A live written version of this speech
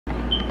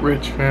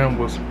Rich fam,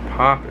 was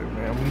poppin',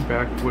 man. We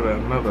back with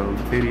another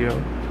video.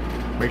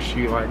 Make sure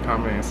you like,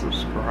 comment, and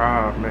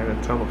subscribe, man,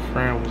 and tell a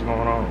friend what's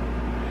going on.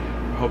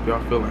 I hope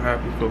y'all feeling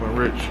happy, feeling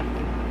rich,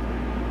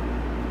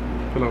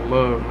 feeling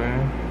love,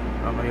 man.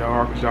 I know y'all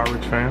are, cause y'all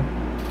rich fam.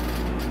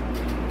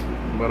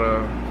 But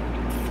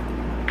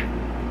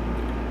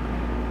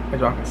as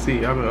y'all can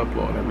see, I've been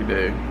uploading every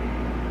day,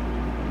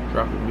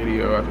 dropping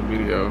video after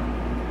video,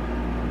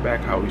 back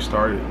how we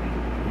started.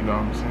 You know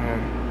what I'm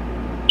saying?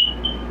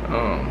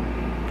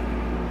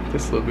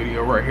 This little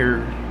video right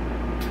here,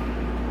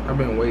 I've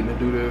been waiting to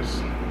do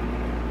this.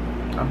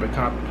 I've been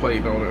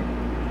contemplating on it.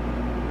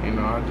 You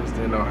know, I just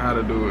didn't know how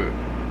to do it.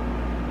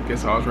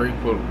 Guess I was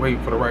waiting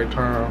for the right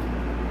time.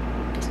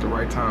 It's the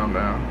right time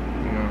now.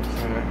 You know what I'm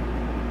saying?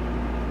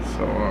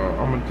 So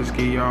I'm gonna just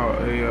give y'all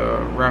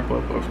a wrap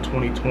up of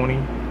 2020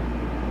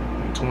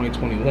 and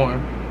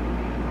 2021.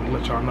 I'll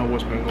let y'all know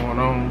what's been going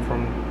on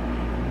from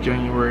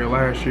January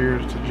last year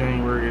to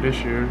January this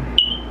year.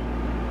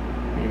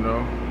 You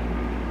know,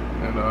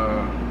 and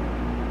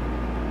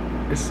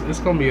it's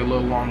gonna be a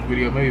little long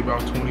video, maybe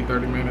about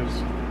 20-30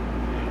 minutes,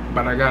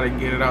 but I gotta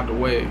get it out the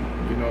way.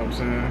 You know what I'm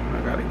saying?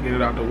 I gotta get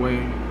it out the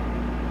way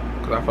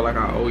because I feel like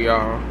I owe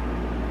y'all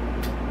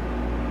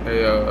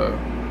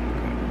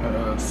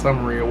a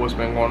summary of what's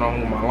been going on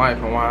with my life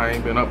and why I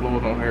ain't been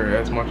uploading on here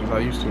as much as I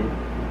used to.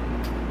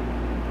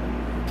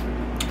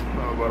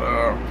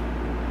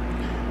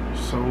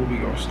 So we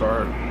gonna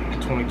start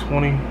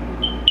 2020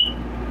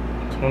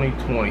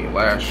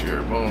 last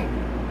year, boom.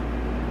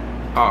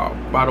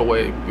 By the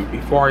way,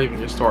 before I even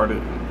get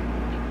started,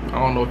 I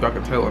don't know if y'all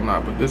can tell or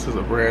not, but this is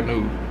a brand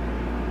new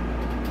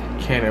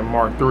Canon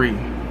Mark III,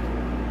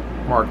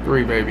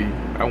 baby.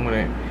 I went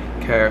and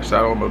cashed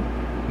out on the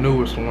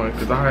newest one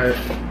because I had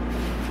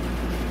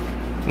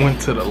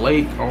went to the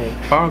lake on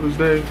Father's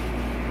Day. You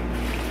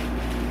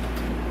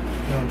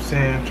know what I'm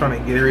saying? Trying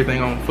to get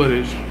everything on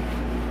footage.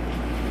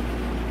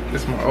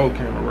 This is my old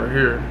camera right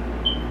here.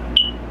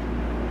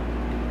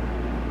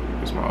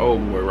 It's my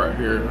old boy right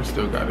here. I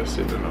still got it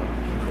sitting in the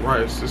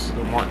rice. This is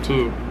the Mark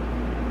II.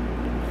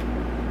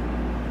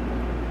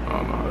 I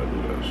don't know how to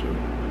do that shit.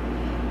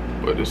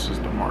 But this is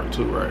the Mark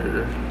II right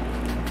here.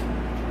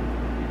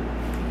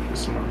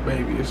 This is my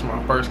baby. This is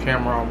my first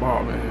camera I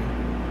bought, man.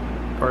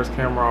 First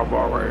camera I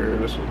bought right here.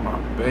 This was my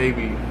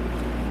baby.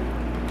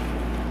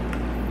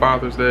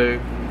 Father's Day.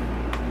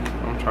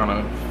 I'm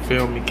trying to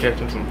film me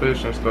catching some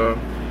fish and stuff.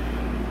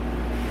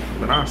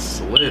 But I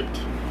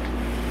slipped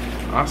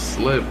off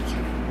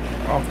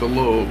the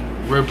little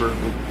river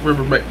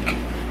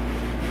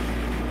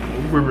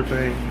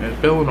thing and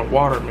fell in the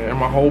water, man.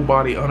 My whole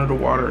body under the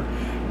water,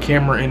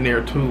 camera in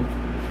there too.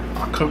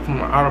 I come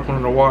from out up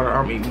under the water.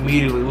 I'm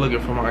immediately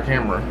looking for my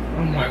camera.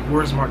 I'm like,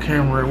 where's my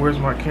camera? Where's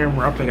my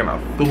camera? I'm thinking I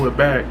threw it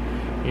back.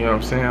 You know what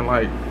I'm saying?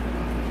 Like,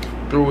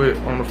 threw it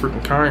on the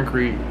freaking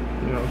concrete,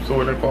 you know, so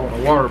it didn't fall in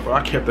the water. But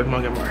I kept that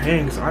mug in my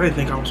hand because I didn't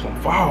think I was gonna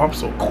fall. I'm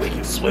so quick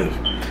and swift.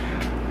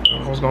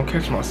 I was gonna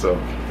catch myself,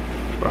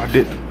 but I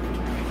didn't.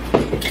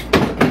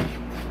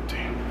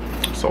 Damn.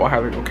 So I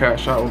had to go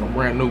cash out on a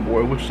brand new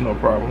boy, which is no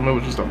problem. It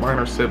was just a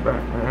minor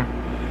setback, man.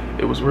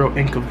 It was real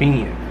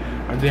inconvenient.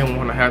 I didn't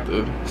want to have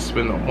to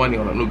spend no money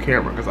on a new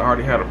camera because I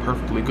already had a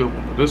perfectly good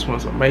one. But this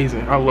one's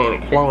amazing. I love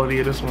the quality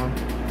of this one.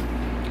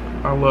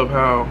 I love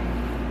how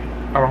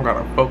I don't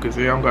gotta focus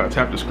it. I don't gotta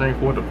tap the screen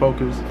for it to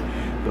focus.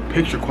 The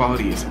picture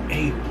quality is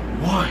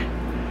A1.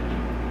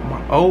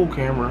 My old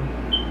camera,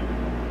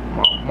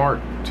 my Mark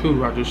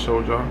II I just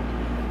showed y'all,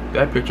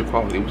 that picture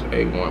quality was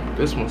A1, but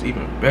this one's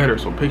even better.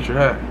 So picture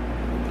that.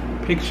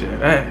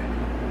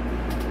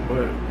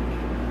 But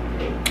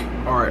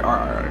all right.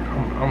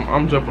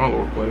 I'm jumping all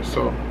over the place.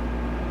 So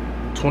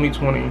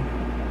 2020,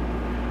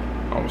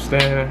 I was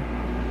standing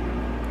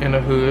in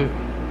the hood.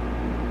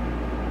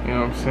 You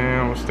know what I'm saying?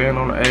 I was standing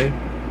on the A.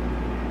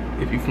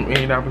 If you from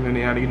Indianapolis,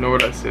 Indiana, you know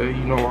what I said.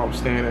 You know where I was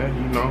standing at.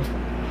 You know,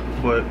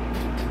 but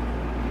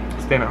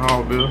standing in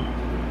Hallville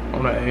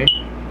on the A.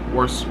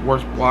 Worst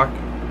block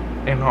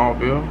in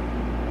Hallville.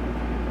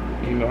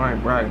 You know, I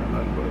ain't bragging or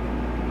nothing, but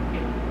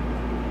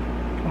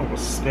I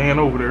was staying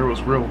over there. It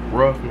was real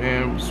rough,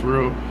 man. It was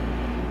real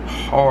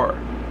hard.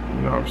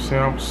 You know what I'm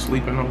saying? I was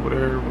sleeping over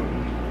there. But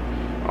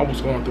I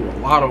was going through a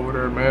lot over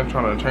there, man,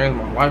 trying to change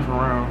my life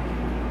around.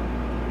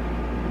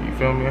 You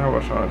feel me? I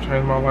was trying to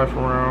change my life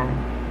around.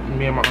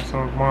 Me and my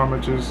son's mom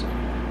had just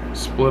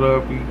split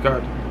up. We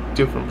got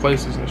different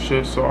places and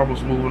shit, so I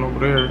was moving over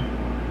there.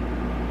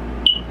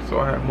 So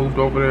I had moved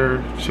over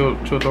there,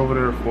 chilled over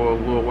there for a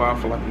little while,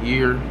 for like a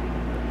year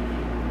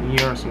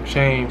and some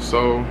change.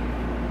 So,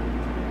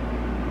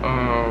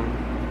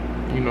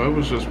 you know, it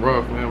was just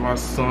rough, man. My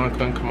son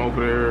couldn't come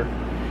over there,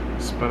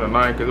 spend the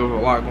night, because there was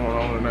a lot going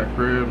on in that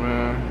crib,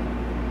 man.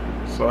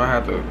 So I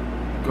had to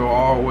go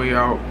all the way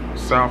out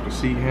south to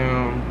see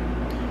him.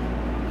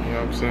 You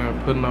know what I'm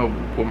saying? Putting up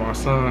with my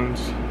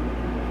son's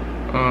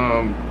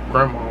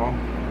grandma.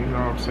 You know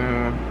what I'm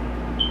saying?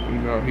 You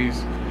know,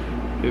 his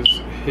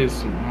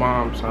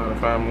mom's side of the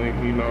family,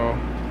 you know,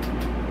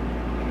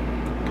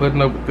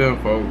 putting up with them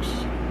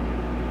folks.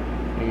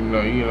 You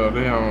know,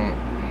 they don't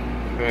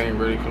they ain't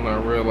ready for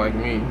nothing real like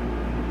me.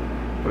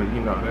 But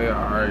you know, they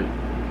alright.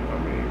 I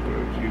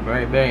mean,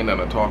 but they ain't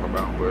nothing to talk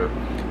about. But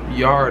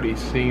you already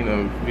seen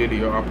a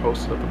video I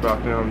posted up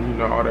about them. You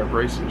know, all that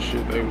racist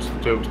shit they was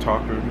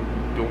talking,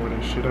 doing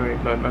and shit.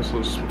 Ain't nothing. That's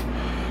little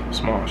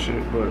small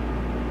shit. But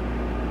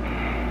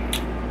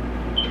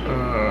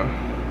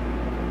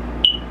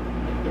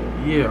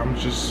yeah, I'm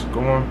just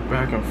going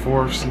back and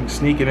forth,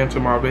 sneaking into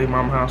my baby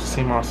mama house to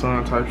see my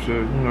son type shit.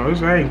 You know,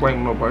 I ain't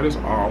blaming nobody. It's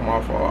all my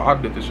fault. I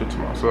did this shit to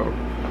myself.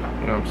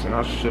 You know what I'm saying?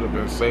 I should have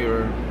been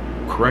saving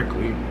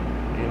correctly. You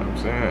know what I'm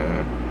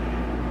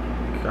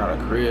saying? Got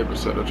a crib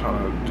instead of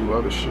trying to do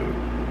other shit.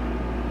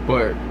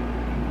 But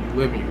you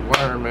live and you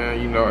learn,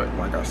 man. You know,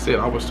 like I said,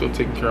 I was still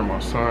taking care of my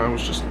son. It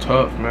was just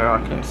tough, man. I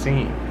couldn't see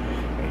him.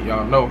 And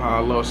y'all know how I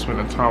love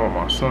spending time with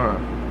my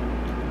son.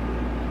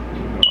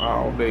 You know,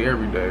 all day,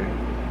 every day.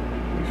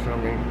 You feel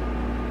me?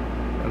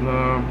 And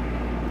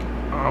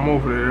I'm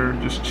over there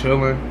just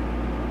chilling,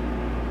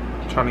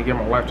 trying to get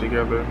my life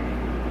together.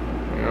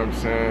 You know what I'm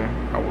saying?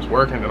 I was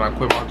working, then I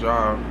quit my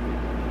job,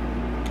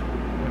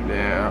 and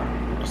then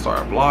I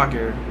started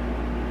vlogging,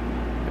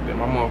 and then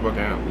my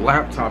motherfucking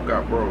laptop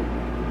got broke.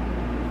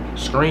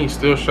 Screen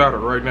still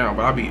shattered right now,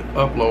 but I be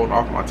uploading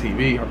off my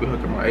TV. I be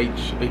hooking my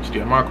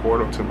HDMI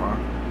cord up to my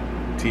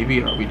TV,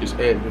 and I be just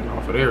editing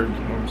off of there. You know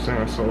what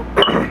I'm saying? So.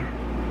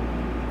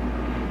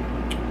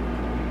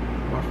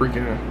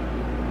 Freaking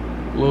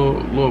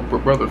little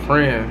brother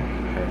friend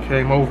had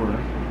came over.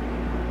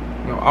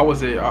 You know, I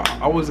was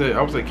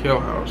at Kel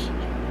house.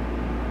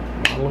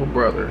 My little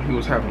brother, he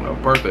was having a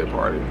birthday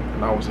party,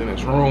 and I was in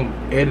his room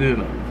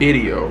editing a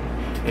video,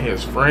 and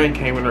his friend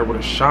came in there with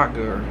a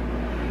shotgun,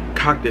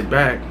 cocked it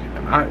back,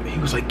 and he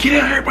was like,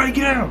 "Get out, everybody,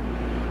 get out!"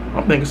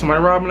 I'm thinking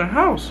somebody robbing the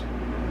house,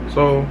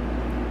 so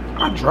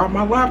I dropped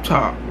my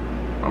laptop.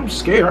 I'm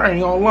scared. I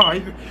ain't gonna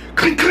lie.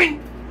 Clink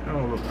clink.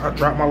 I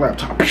dropped my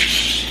laptop.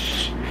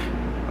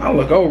 I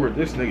look over at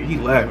this nigga, he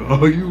laughing.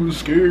 "Oh, you was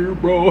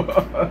scared, bro."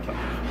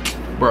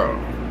 Bro,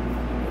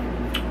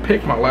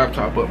 pick my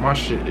laptop up, my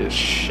shit is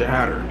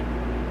shattered.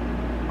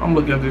 I'm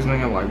looking at this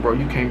nigga like, bro,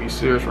 you can't be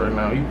serious right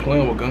now. You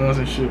playing with guns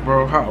and shit,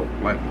 bro. How?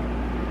 Like,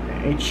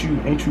 ain't you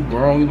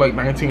grown? You like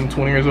 19,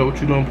 20 years old,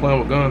 what you doing playing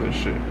with guns and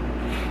shit?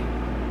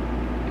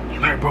 He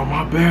like, bro,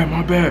 my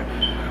bad.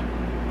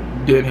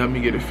 Didn't help me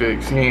get it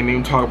fixed. He ain't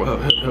even talk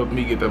about help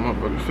me get that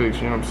motherfucker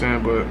fixed, you know what I'm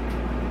saying? But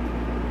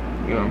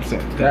you know what I'm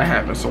saying? That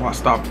happened, so I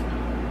stopped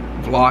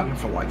vlogging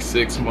for like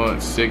 6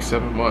 months,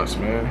 7 months,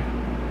 man.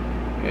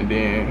 And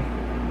then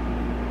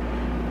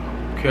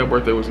Kel's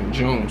birthday was in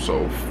June,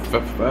 so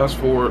fast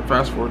forward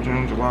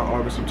June, July,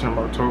 August,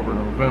 September, October,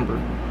 November.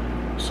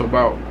 So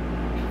about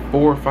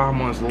 4 or 5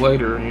 months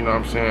later, you know what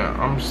I'm saying,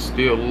 I'm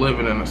still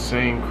living in the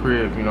same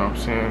crib, you know what I'm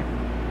saying?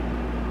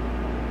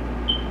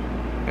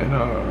 And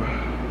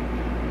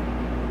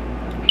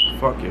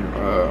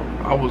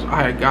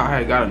I had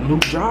got a new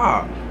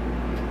job.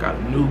 Got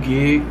a new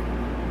gig,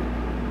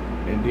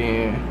 and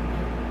then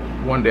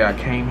one day I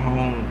came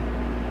home,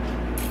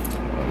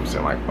 I'm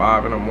saying like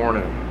 5 in the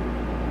morning,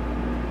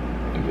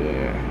 and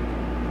then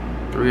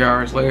 3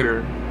 hours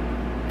later,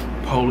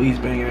 police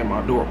banging at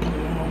my door, boom,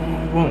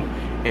 boom, boom.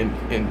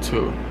 And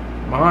to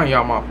mind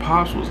y'all, my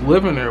pops was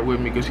living there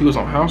with me because he was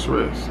on house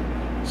arrest,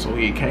 so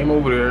he came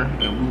over there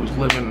and we was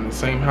living in the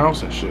same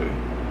house and shit.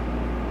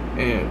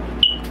 And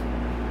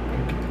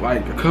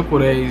like a couple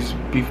days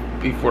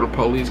before the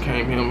police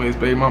came, him and his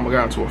baby mama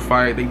got into a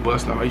fight. They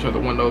busting out each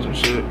other's windows and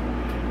shit.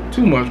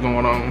 Too much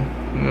going on,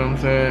 you know what I'm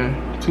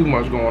saying? Too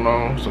much going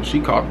on. So she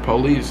called the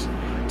police,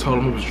 told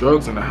them it was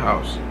drugs in the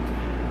house.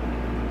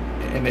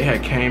 And they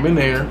had came in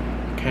there,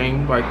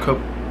 came like a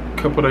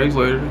couple days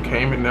later,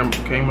 came in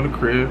the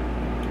crib.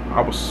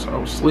 I was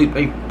asleep.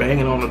 They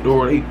banging on the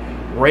door. They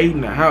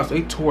raiding the house.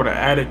 They tore the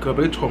attic up.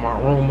 They tore my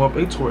room up.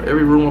 They tore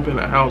every room up in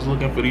the house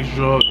looking for these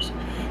drugs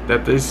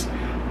that this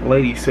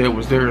lady said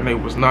was there, and there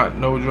was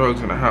no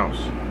drugs in the house.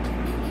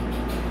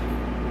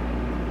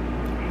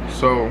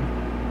 So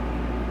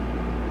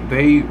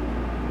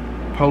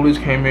police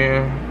came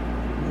in,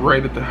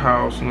 raided the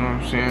house, you know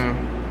what I'm saying?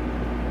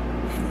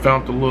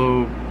 Found the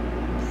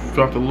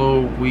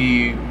little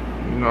weed,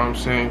 you know what I'm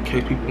saying, in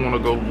case people want to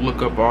go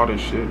look up all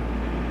this shit.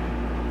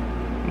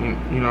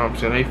 You know what I'm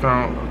saying? They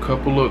found a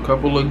couple of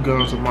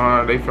guns of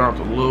mine. They found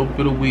a little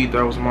bit of weed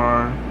that was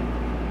mine.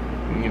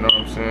 You know what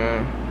I'm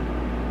saying?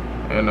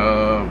 And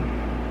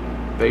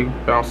they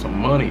found some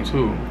money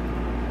too.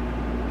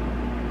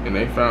 And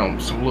they found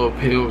some little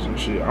pills and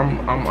shit.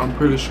 I'm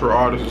pretty sure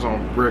all this is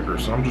on record,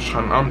 so I'm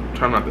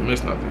trying not to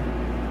miss nothing.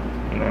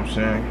 You know what I'm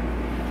saying?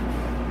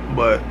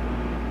 But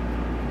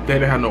they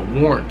didn't have no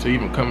warrant to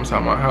even come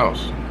inside my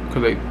house,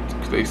 cause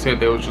they said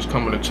they was just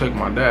coming to check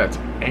my dad's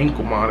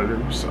ankle monitor.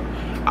 So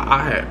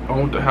I had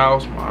owned the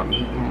house. My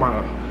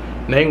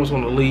name was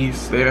on the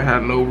lease. They didn't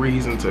have no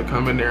reason to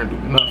come in there and do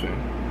nothing.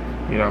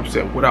 You know what I'm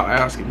saying? Without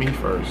asking me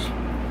first.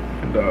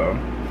 And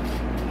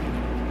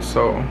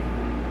so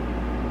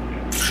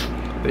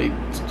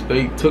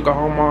they took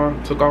all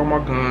my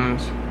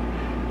guns.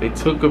 They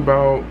took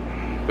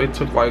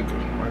like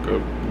like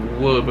a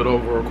little bit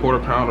over a quarter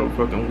pound of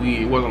fucking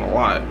weed. It wasn't a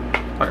lot,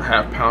 like a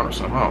half pound or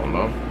something, I don't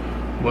know.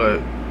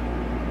 But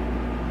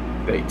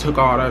they took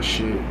all that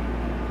shit,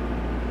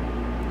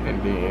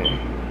 and then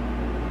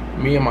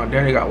me and my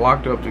daddy got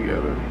locked up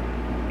together.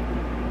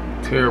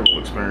 Terrible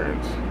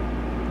experience,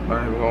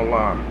 not even gonna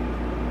lie.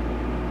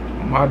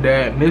 My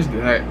dad and his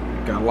dad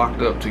got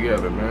locked up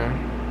together,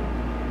 man.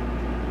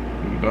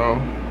 You know,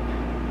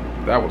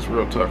 that was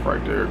real tough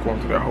right there, going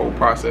through that whole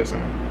process.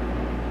 And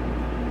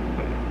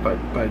like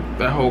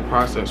that whole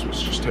process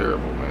was just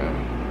terrible, man.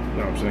 You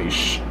know what I'm saying? You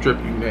strip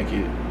you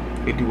naked,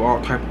 they do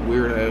all type of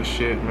weird ass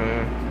shit,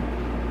 man.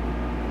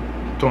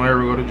 Don't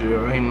ever go to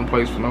jail. It ain't no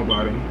place for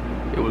nobody.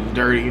 It was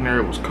dirty in there,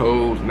 it was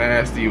cold, it was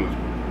nasty, it was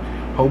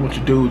a whole bunch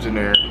of dudes in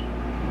there.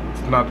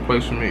 It's not the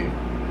place for me.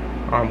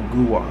 I'm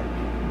guwak.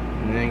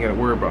 And they ain't gotta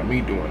worry about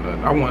me doing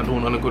nothing. I wasn't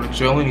doing nothing to go to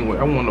jail anyway.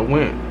 I wanted to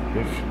win.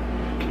 If,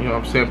 you know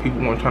what I'm saying,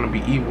 people weren't trying to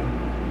be evil.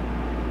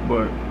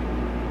 But,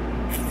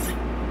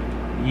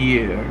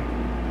 yeah.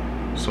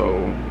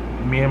 So,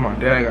 me and my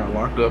dad got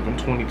locked up in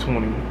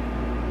 2020.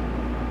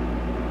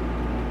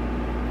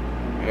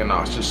 And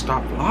I just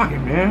stopped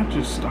vlogging, man.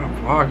 Just stopped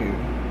vlogging.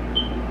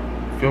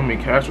 Feel me?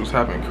 Cash was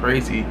having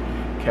crazy.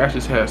 Cash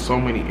just had so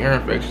many ear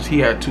infections. He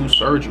had 2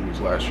 surgeries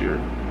last year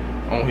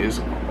on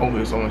his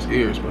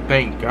ears. But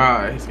thank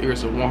God, his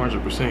ears are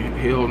 100%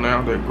 healed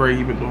now. They're great.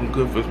 He's been doing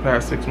good for his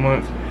past 6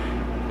 months.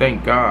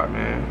 Thank God,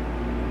 man.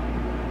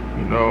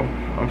 You know,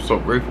 I'm so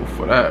grateful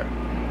for that.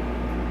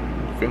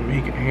 Feel me?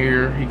 He can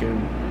hear. He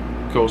can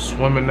go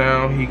swimming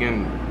now. He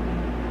can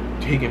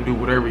do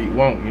whatever he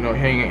want. You know,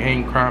 he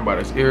ain't crying about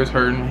his ears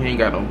hurting. He ain't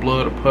got no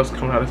blood or pus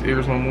coming out his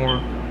ears no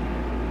more.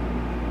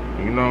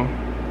 You know,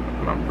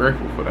 and I'm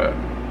grateful for that.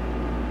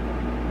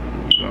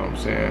 You know what I'm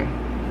saying?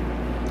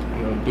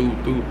 You know,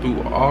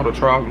 through all the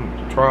trials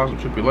and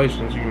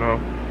tribulations, you know,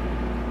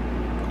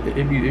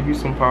 it be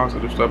some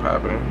positive stuff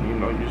happening. You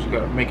know, you just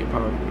gotta make it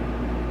positive.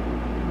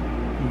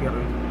 You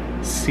gotta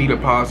see the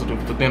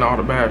positive within all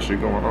the bad shit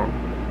going on.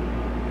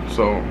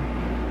 So,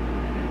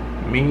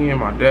 me and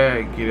my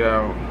dad get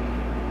out,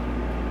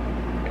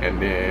 and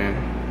then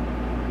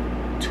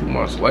 2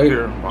 months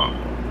later, my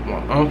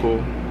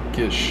uncle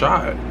gets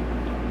shot.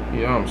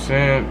 You know what I'm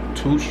saying?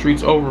 2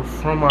 streets over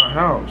from my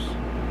house.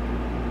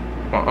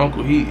 My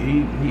uncle,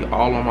 he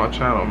all on my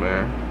channel,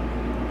 man.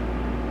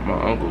 My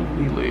uncle,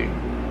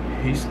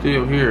 he's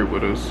still here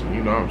with us.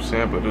 You know what I'm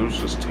saying? But it was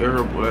just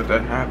terrible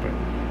that happened.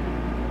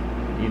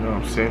 You know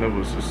what I'm saying? It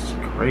was just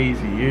a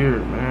crazy year,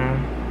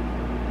 man.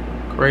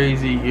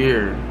 Crazy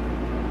year.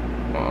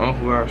 My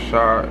uncle got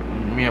shot.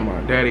 Me and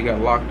my daddy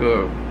got locked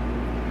up.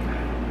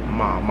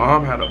 My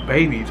mom had a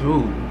baby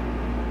too.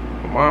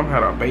 My mom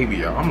had a baby,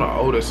 y'all. I'm the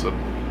oldest of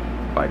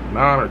like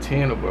 9 or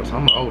 10 of us.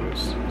 I'm the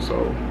oldest,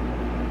 so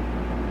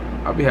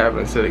I'll be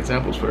having to set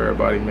examples for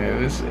everybody,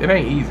 man. It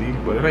ain't easy,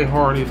 but it ain't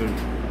hard either.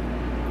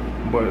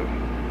 But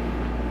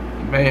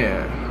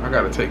man, I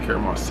gotta take care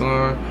of my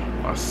son,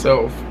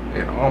 myself,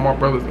 and all my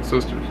brothers and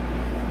sisters.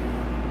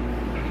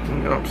 You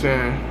know what I'm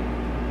saying?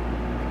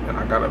 And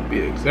I gotta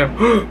be an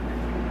example.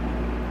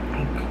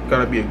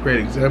 Gotta be a great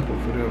example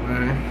for them,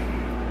 man.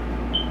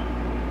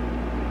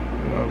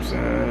 You know what I'm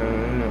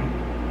saying?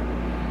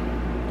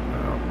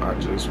 I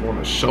just want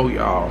to show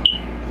y'all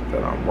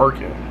that I'm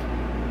working.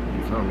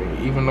 You feel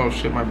me? Even though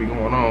shit might be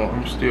going on,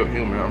 I'm still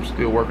human. I'm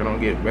still working on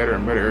getting better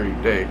and better every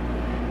day.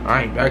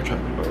 I ain't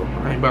backtracking though.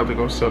 I ain't about to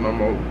go sell no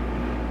more.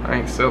 I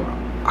ain't selling.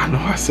 I know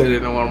I said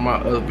it in one of my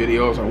other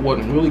videos. I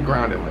wasn't really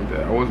grinding like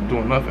that. I wasn't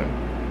doing nothing.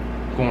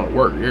 Going to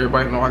work.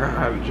 Everybody know I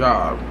had a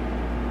job.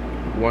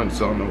 Wasn't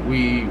selling no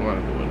weed.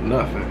 Wasn't doing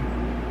nothing.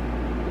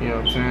 You know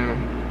what I'm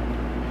saying?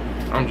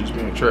 I'm just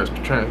being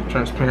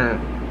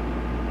transparent.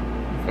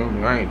 You feel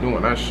me? I ain't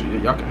doing that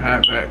shit. Y'all can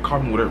have that.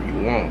 Call me whatever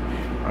you want.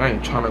 I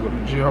ain't trying to go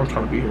to jail. I'm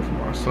trying to be here for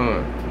my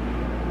son.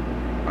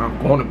 I'm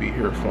going to be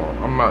here for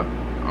him.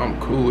 I'm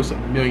cool. It's a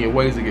million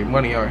ways to get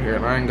money out here,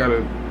 and I ain't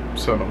gotta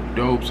sell no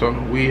dope, sell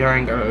no weed. I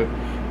ain't gotta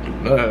do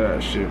none of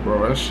that shit,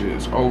 bro. That shit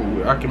is over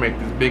with. I can make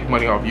this big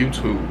money off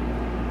YouTube.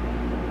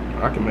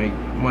 I can make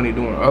money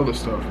doing other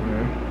stuff,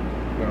 man.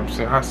 You know what I'm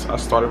saying? I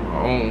started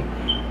my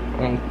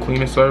own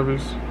cleaning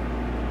service.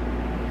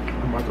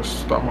 I'm about to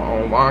start my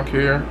own lawn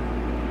care.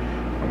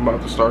 I'm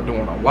about to start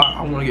doing a lot.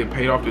 I want to get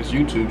paid off this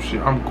YouTube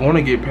shit. I'm going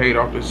to get paid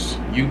off this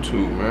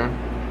YouTube,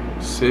 man.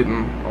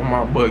 Sitting on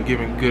my butt,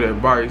 giving good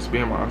advice,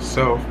 being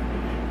myself,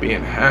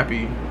 being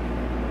happy,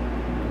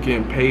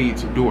 getting paid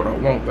to do what I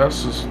want.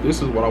 This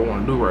is what I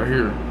want to do right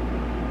here.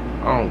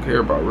 I don't care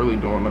about really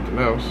doing nothing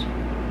else.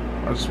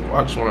 I just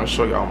want to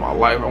show y'all my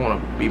life. I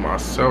want to be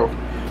myself.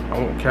 I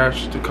want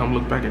Cash to come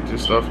look back at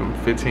this stuff in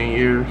 15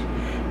 years.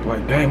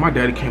 Like, dang, my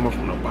daddy came up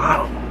from the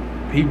bottom.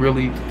 He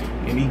really,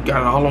 and he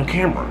got it all on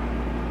camera.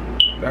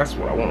 That's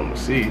what I want him to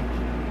see.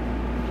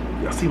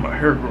 Y'all see my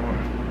hair growing.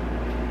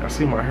 I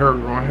see my hair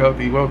growing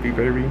healthy, wealthy,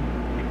 baby.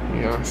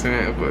 You know what I'm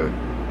saying? But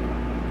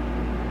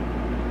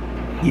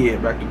yeah,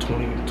 back to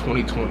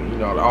 2020, you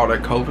know, all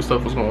that COVID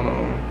stuff was going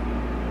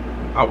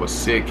on. I was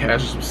sick,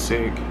 Cassius was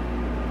sick.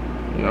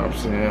 You know what I'm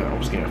saying? I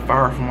was getting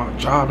fired from my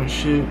job and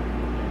shit.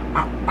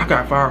 I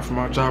got fired from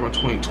my job in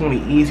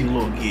 2020. Easy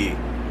little gig,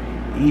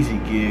 easy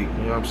gig.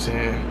 You know what I'm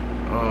saying?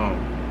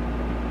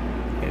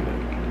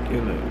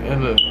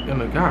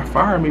 And the guy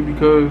fired me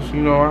because,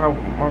 you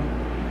know,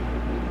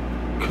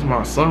 because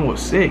my son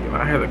was sick and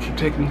I had to keep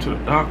taking him to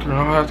the doctor and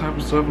all that type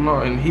of stuff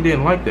and he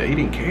didn't like that. He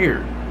didn't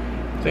care.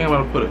 Saying I'm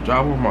gonna put a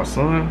job over my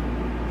son.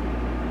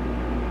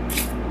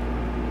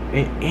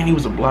 And he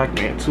was a black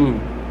man too.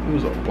 He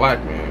was a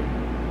black man.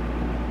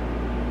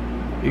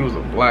 He was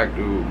a black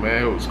dude,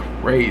 man. It was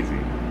crazy.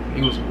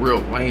 He was real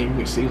lame. You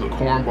can see he was a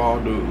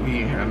cornball dude.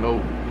 He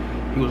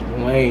was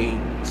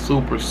lame.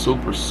 Super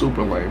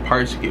lame.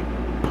 Probably should get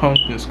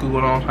punked in school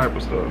and all type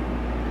of stuff.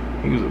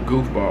 He was a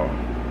goofball.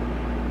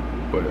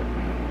 But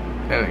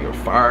that nigga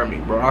fired me,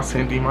 bro. I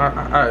sent him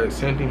I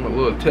sent him a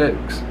little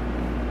text.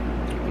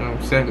 You know what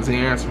I'm saying? Cause he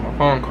answered my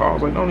phone call. I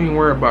was like, don't even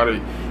worry about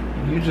it.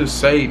 You just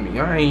saved me.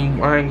 I ain't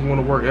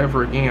gonna work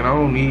ever again. I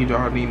don't need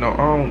y'all. I ain't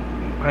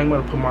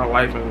gonna put my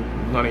life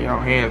in none of y'all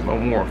hands no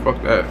more.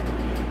 Fuck that.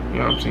 You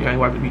know what I'm saying? I ain't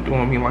like to be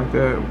doing me like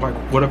that. Like,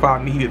 what if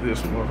I needed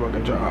this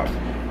motherfucking job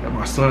and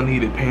my son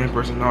needed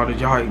Pampers and all that?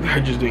 Y'all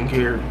just didn't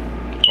care.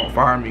 Don't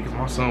fire me because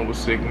my son was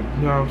sick. You know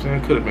what I'm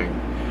saying? Could have been.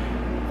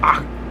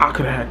 I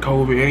could have had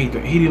COVID,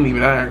 anything. He didn't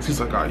even ask. He's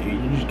like, oh yeah,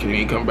 you just can't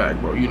even come back,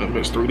 bro. You done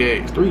missed 3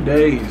 days. 3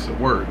 days of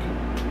work.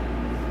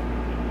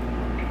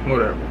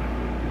 Whatever.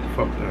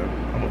 Fuck that.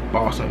 I'm a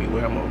boss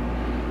anyway.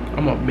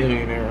 I'm a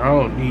millionaire. I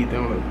don't need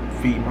them to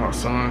feed my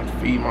son,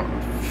 feed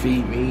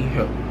me.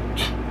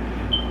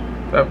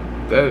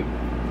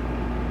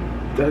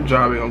 That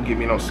job ain't gonna give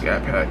me no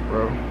scat pack,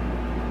 bro. You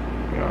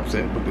know what I'm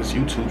saying? But this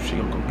YouTube shit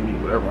gonna give me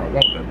whatever I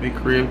want. That big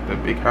crib,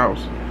 that big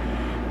house,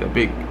 that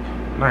big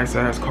nice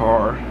ass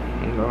car.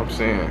 You know what I'm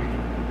saying?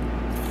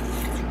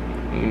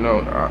 You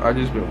know, I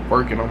just been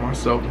working on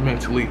myself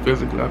mentally,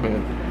 physically. I've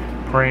been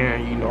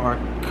praying. You know, I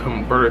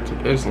converted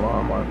to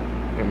Islam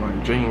in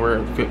like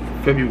January,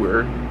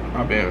 February.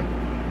 I've been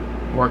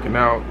working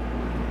out,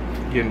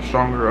 getting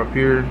stronger up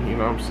here. You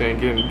know what I'm saying?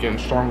 Getting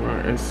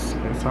stronger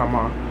inside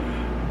my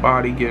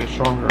body, getting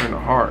stronger in the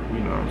heart. You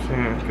know what I'm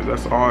saying? Because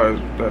that's all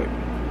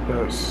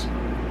that's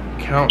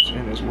counts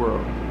in this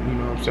world. You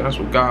know what I'm saying? That's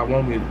what God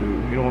wants me to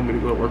do. He don't want me to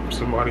go work for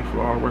somebody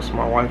for all the rest of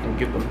my life and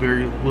get the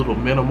very little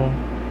minimum.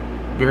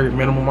 Very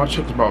minimum. My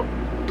check's about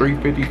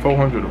 $350,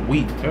 $400 a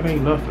week. That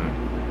ain't nothing.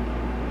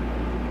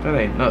 That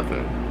ain't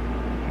nothing.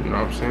 You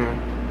know what I'm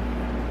saying?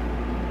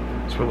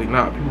 It's really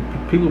not.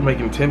 People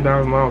making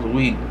 $10,000 a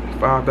week,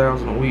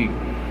 $5,000 a week,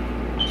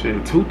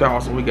 shit,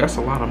 $2,000 a week. That's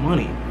a lot of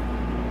money.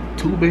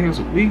 2 bands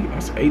a week.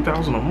 That's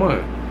 $8,000 a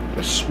month.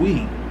 That's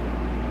sweet.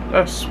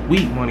 That's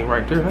sweet money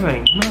right there. That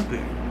ain't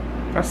nothing.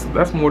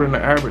 That's more than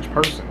the average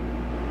person.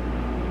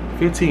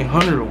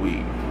 $1,500 a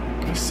week.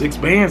 That's 6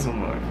 bands a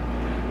month.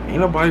 Ain't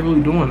nobody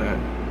really doing that.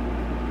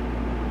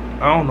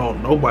 I don't know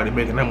nobody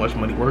making that much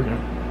money working.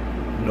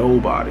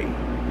 Nobody.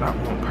 Not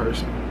one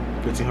person.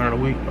 $1,500 a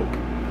week? Nope.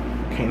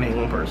 Can't name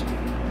one person. You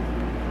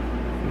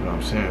know what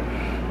I'm saying?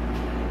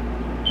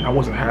 And I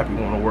wasn't happy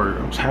going to work.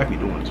 I was happy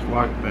doing this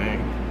vlogging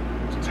thing.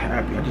 I was just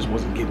happy. I just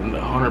wasn't giving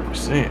it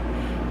 100%.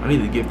 I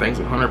need to give things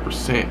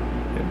 100%,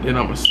 and then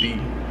I'm gonna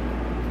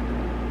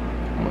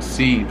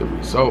see the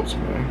results,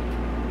 man.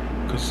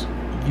 Cause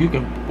you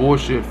can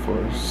bullshit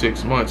for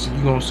 6 months, and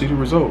you gonna see the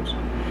results.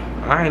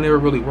 I ain't never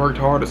really worked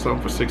hard at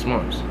something for 6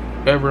 months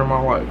ever in my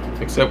life,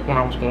 except when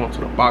I was going to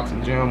the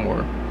boxing gym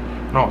or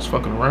when I was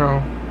fucking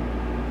around.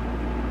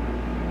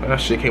 And that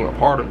shit came a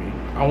part of me.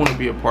 I want to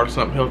be a part of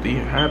something healthy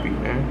and happy,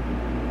 man.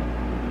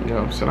 You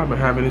know what I'm saying? I've been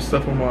having this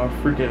stuff on my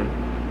freaking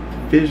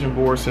vision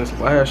board since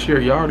last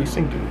year. Y'all already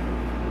seen it.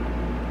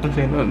 This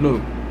ain't nothing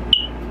new.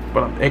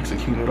 But I'm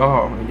executing it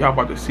all, and y'all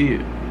about to see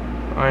it.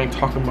 I ain't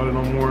talking about it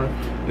no more.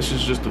 This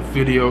is just a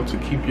video to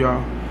keep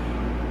y'all,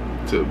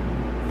 to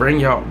bring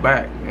y'all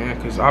back, man,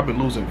 because I've been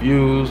losing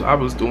views. I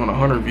was doing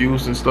 100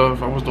 views and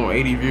stuff. I was doing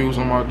 80 views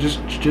on my,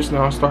 just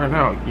now starting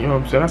out. You know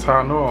what I'm saying? That's how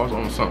I know I was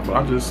on something,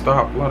 but I just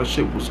stopped. A lot of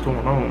shit was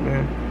going on,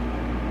 man.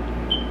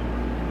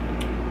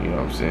 You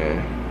know what I'm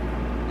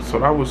saying? So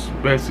that was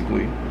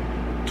basically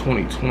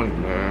 2020,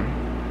 man.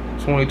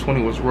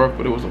 2020 was rough,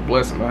 but it was a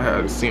blessing. I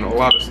had seen a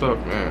lot of stuff,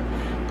 man.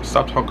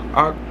 Stop talking.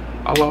 I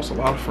lost a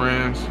lot of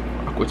friends.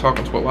 I quit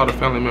talking to a lot of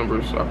family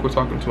members. I quit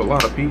talking to a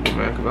lot of people,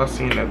 man, because I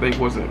seen that they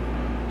wasn't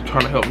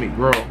trying to help me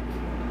grow.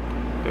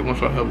 They weren't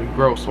trying to help me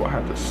grow, so I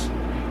had to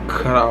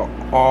cut out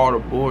all the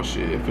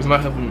bullshit. If it's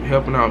not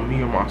helping out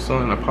me or my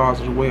son in a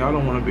positive way, I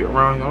don't want to be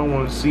around you. I don't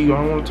want to see you.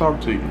 I don't want to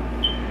talk to you.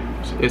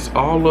 It's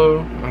all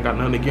love. I got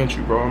nothing against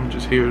you, bro. I'm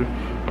just here.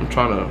 I'm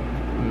trying to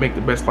make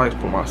the best life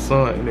for my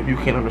son, and if you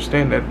can't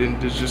understand that, then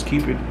just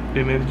keep it.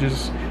 Then it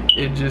just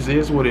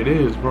is what it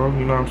is, bro.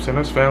 You know what I'm saying?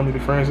 That's family to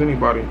friends,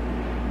 anybody.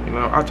 You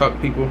know, I talk to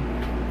people.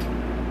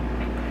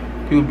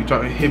 People be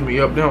trying to hit me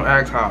up. They don't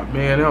ask how,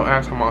 man. They don't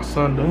ask how my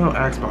son. They don't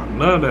ask about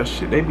none of that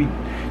shit. They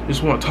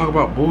just want to talk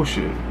about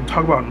bullshit.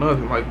 Talk about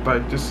nothing. Like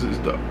this is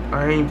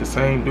I ain't the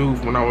same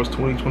dude when I was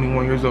 20,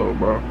 21 years old,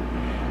 bro.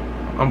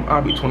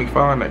 I'll be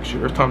 25 next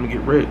year. It's time to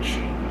get rich.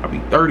 I'll be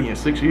 30 in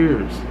 6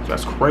 years.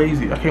 That's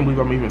crazy. I can't believe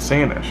I'm even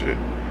saying that shit.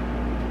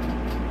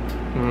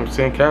 You know know what I'm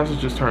saying?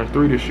 Cassius just turned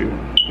 3 this year.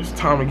 It's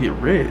time to get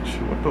rich.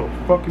 What the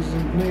fuck is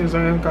this niggas?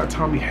 I ain't got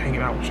time to be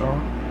hanging out with y'all.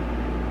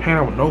 Hanging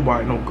out with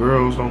nobody, no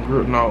girls, no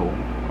girl. No,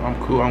 I'm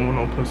cool. I don't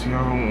want no pussy.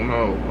 I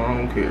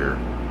don't care. I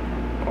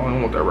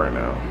don't want that right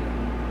now.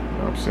 You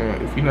know what I'm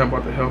saying? If you're not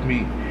about to help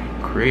me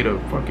create a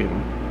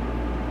fucking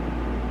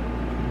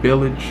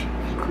village,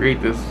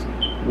 create this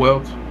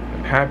wealth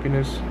and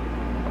happiness,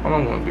 I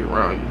don't want to be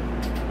around you.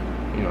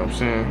 You know what I'm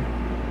saying?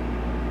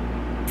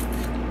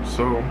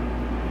 So,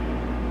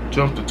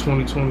 jump to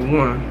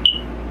 2021.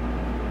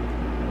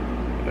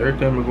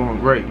 Everything been going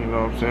great, you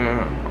know what I'm saying?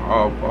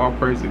 All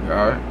praise to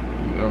God.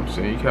 You know what I'm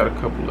saying? You got a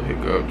couple of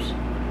hiccups,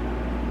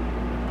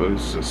 but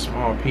it's just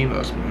small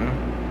peanuts, man.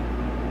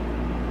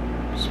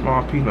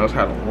 Small peanuts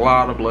had a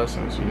lot of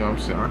blessings, you know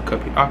what I'm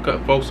saying? I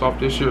cut folks off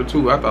this year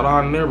too. I thought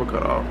I'd never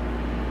cut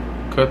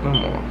them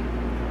off.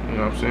 You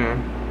know what I'm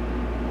saying?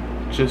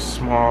 Just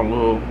small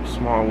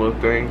little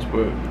things,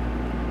 but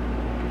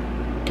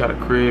got a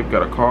crib,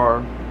 got a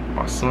car,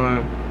 my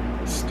son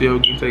still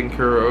getting taken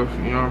care of,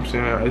 you know what I'm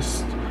saying?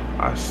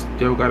 I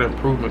still got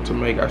improvement to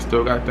make. I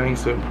still got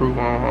things to improve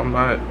on. I'm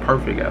not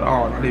perfect at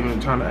all. I'm not even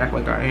trying to act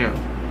like I am.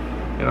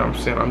 You know what I'm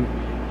saying? I'm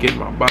getting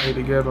my body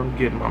together. I'm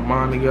getting my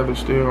mind together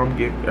still. I'm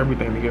getting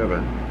everything together.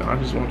 And I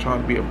just want y'all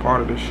to be a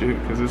part of this shit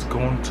because it's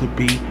going to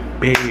be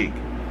big.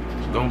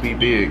 It's going to be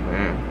big,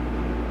 man.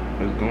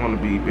 It's going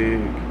to be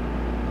big.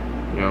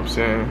 You know what I'm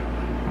saying?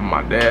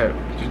 My dad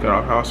just got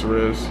off house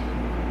arrest.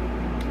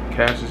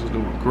 Cassius is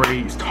doing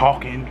great. He's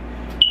talking.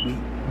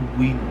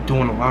 We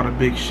doing a lot of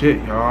big shit,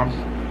 y'all.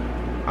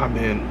 I've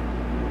been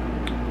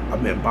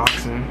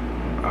boxing.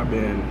 I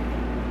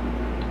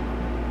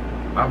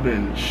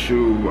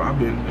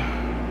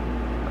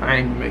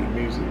ain't even making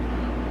music,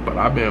 but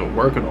I've been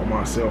working on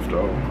myself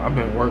though. I've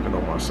been working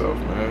on myself,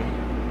 man.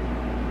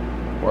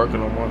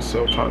 Working on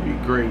myself, trying to be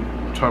great.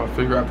 Trying to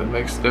figure out the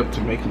next step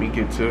to make me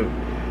get to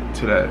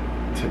that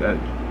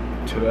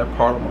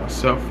part of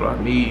myself that I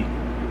need.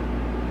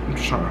 I'm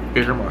just trying to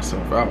figure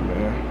myself out,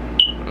 man.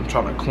 I'm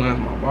trying to cleanse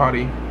my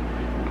body.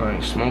 I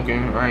ain't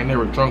smoking. I ain't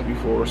never drunk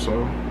before,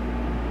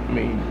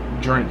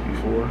 drank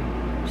before.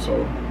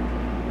 So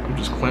I'm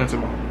just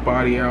cleansing my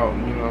body out,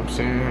 you know what I'm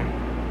saying?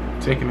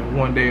 Taking it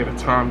one day at a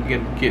time,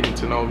 getting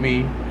to know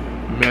me,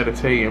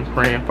 meditating,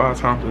 praying 5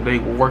 times a day,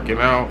 working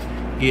out,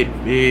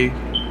 getting big,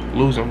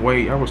 losing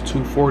weight. I was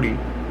 240. I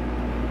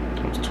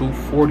was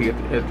 240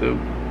 at the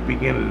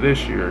beginning of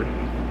this year.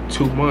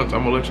 2 months,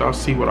 I'm gonna let y'all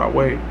see what I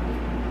weigh.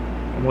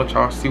 I'm gonna let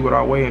y'all see what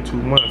I weigh in 2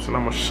 months, and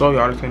I'm gonna show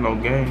y'all this ain't no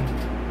game.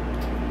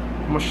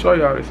 I'm gonna show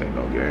y'all this ain't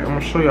no game. I'm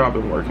gonna show y'all I've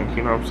been working,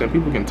 you know what I'm saying?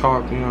 People can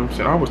talk, you know what I'm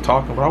saying? I was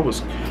talking, but I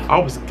was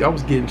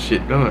getting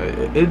shit done.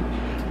 It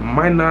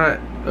might not,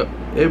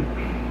 it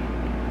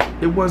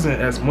wasn't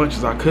as much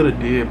as I could have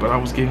did, but I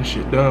was getting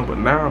shit done. But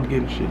now I'm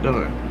getting shit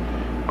done.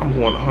 I'm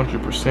going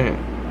 100%.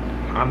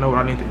 I know what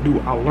I need to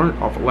do. I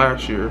learned off of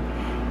last year.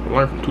 I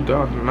learned from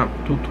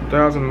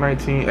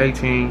 2019,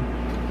 18,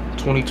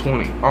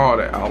 2020, all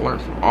that. I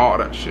learned from all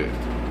that shit.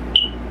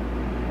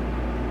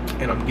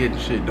 And I'm getting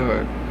shit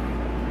done.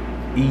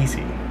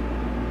 Easy.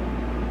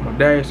 My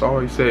dad used to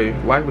always say,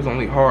 life is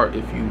only hard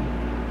if you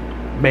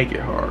make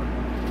it hard.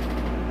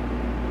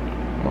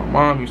 My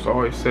mom used to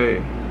always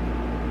say,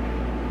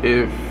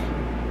 if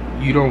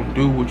you don't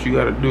do what you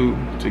gotta do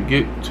to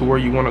get to where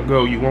you wanna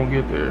go, you won't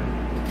get there.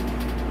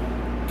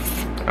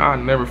 I'll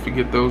never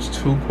forget those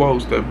 2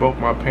 quotes that both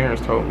my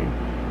parents told me,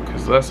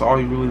 because that's all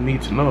you really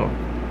need to know.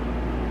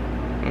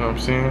 You know what I'm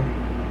saying?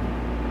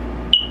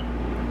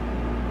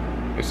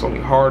 It's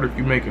only hard if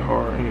you make it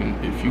hard, and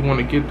if you want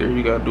to get there,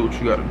 you gotta do what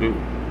you gotta do.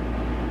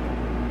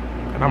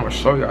 And I'm gonna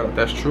show y'all that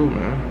that's true,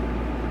 man.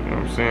 You know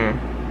what I'm saying?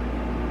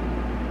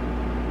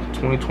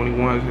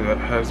 2021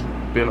 has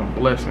been a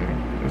blessing.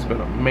 It's been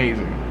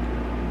amazing.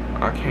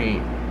 I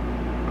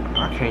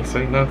can't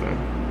say nothing.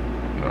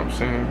 You know what I'm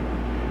saying?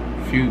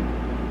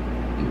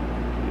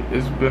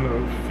 It's been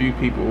a few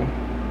people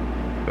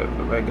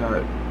that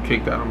got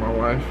kicked out of my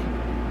life.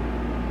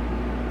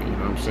 You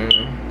know what I'm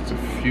saying? It's a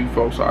few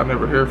folks I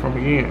never hear from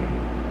again.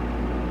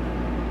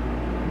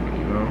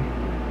 You know?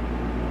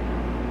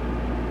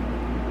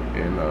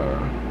 And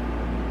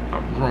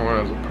I'm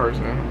growing as a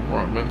person. I'm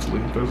growing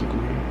mentally,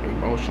 physically,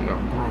 emotionally.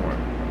 I'm growing.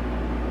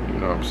 You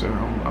know what I'm saying?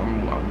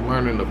 I'm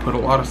learning to put a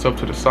lot of stuff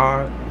to the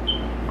side.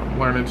 I'm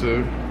learning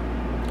to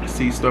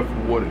see stuff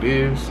for what it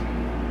is.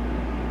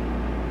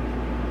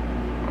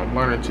 I'm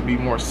learning to be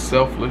more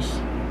selfless.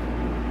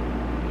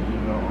 You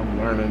know, I'm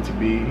learning to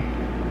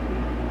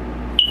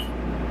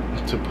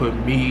put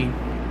me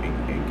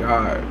and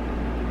God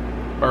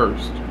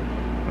first. You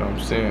know what I'm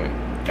saying?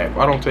 If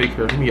I don't take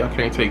care of me, I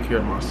can't take care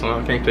of my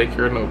son. I can't take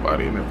care of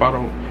nobody. And if I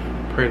don't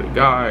pray to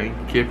God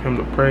and give him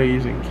the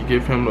praise and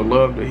give him the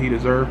love that he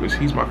deserves, because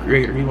he's my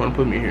creator, he want to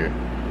put me here,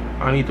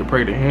 I need to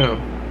pray to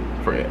him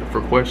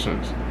for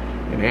questions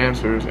and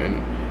answers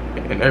and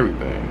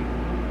everything.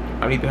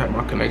 I need to have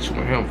my connection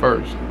with him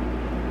first,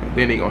 and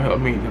then he gonna help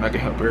me, then I can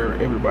help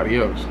everybody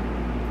else.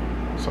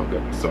 So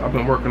I've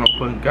been working on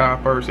putting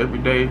God first every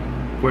day,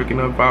 waking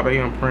up 5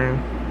 a.m.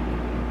 praying,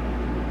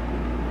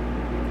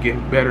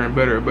 getting better and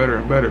better and better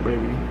and better, baby.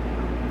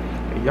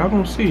 And y'all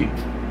gonna see.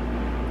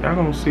 Y'all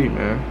gonna see,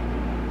 man.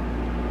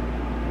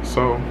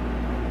 So,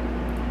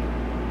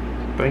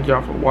 thank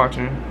y'all for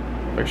watching.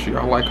 Make sure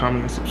y'all like,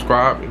 comment, and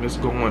subscribe. And it's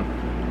going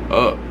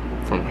up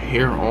from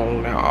here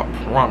on now. I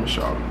promise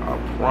y'all. I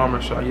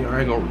promise y'all. Yeah, I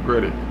ain't gonna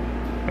regret it.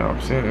 You know what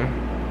I'm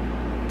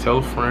saying?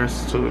 Tell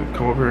friends to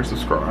come over here and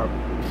subscribe.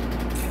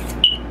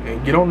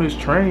 And get on this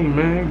train,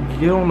 man.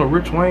 Get on the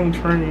Rich Wayne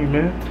train,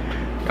 man.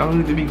 Y'all don't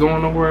need to be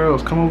going nowhere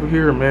else. Come over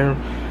here, man.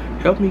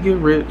 Help me get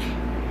rich.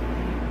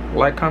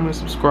 Like, comment,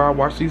 subscribe.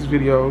 Watch these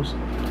videos.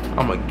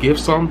 I'm gonna give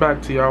something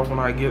back to y'all when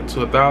I get to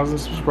 1,000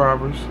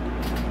 subscribers.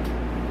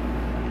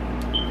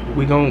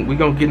 We gonna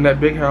get in that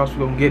big house. We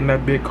gonna get in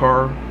that big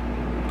car.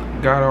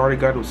 God already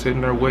got it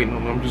sitting there waiting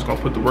on me. I'm just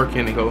gonna put the work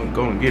in and go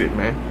and get it,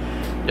 man.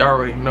 Y'all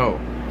already know.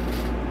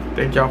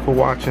 Thank y'all for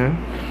watching.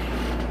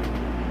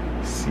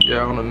 See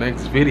y'all on the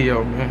next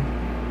video, man.